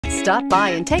Stop by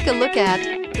and take a look at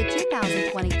the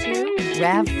 2022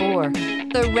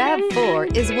 RAV4. The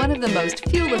RAV4 is one of the most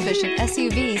fuel-efficient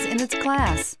SUVs in its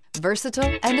class.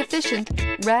 Versatile and efficient,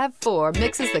 RAV4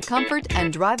 mixes the comfort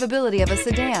and drivability of a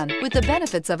sedan with the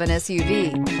benefits of an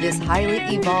SUV. This highly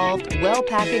evolved,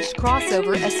 well-packaged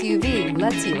crossover SUV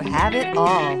lets you have it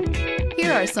all.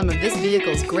 Here are some of this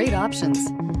vehicle's great options: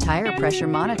 tire pressure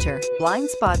monitor, blind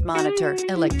spot monitor,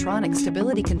 electronic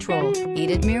stability control,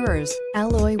 heated mirrors,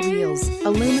 alloy wheels,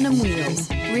 aluminum wheels,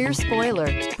 rear spoiler,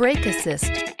 brake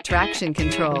assist, traction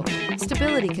control,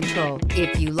 stability control.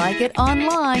 If you like it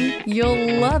online,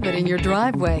 you'll love it in your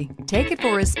driveway. Take it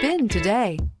for a spin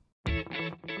today.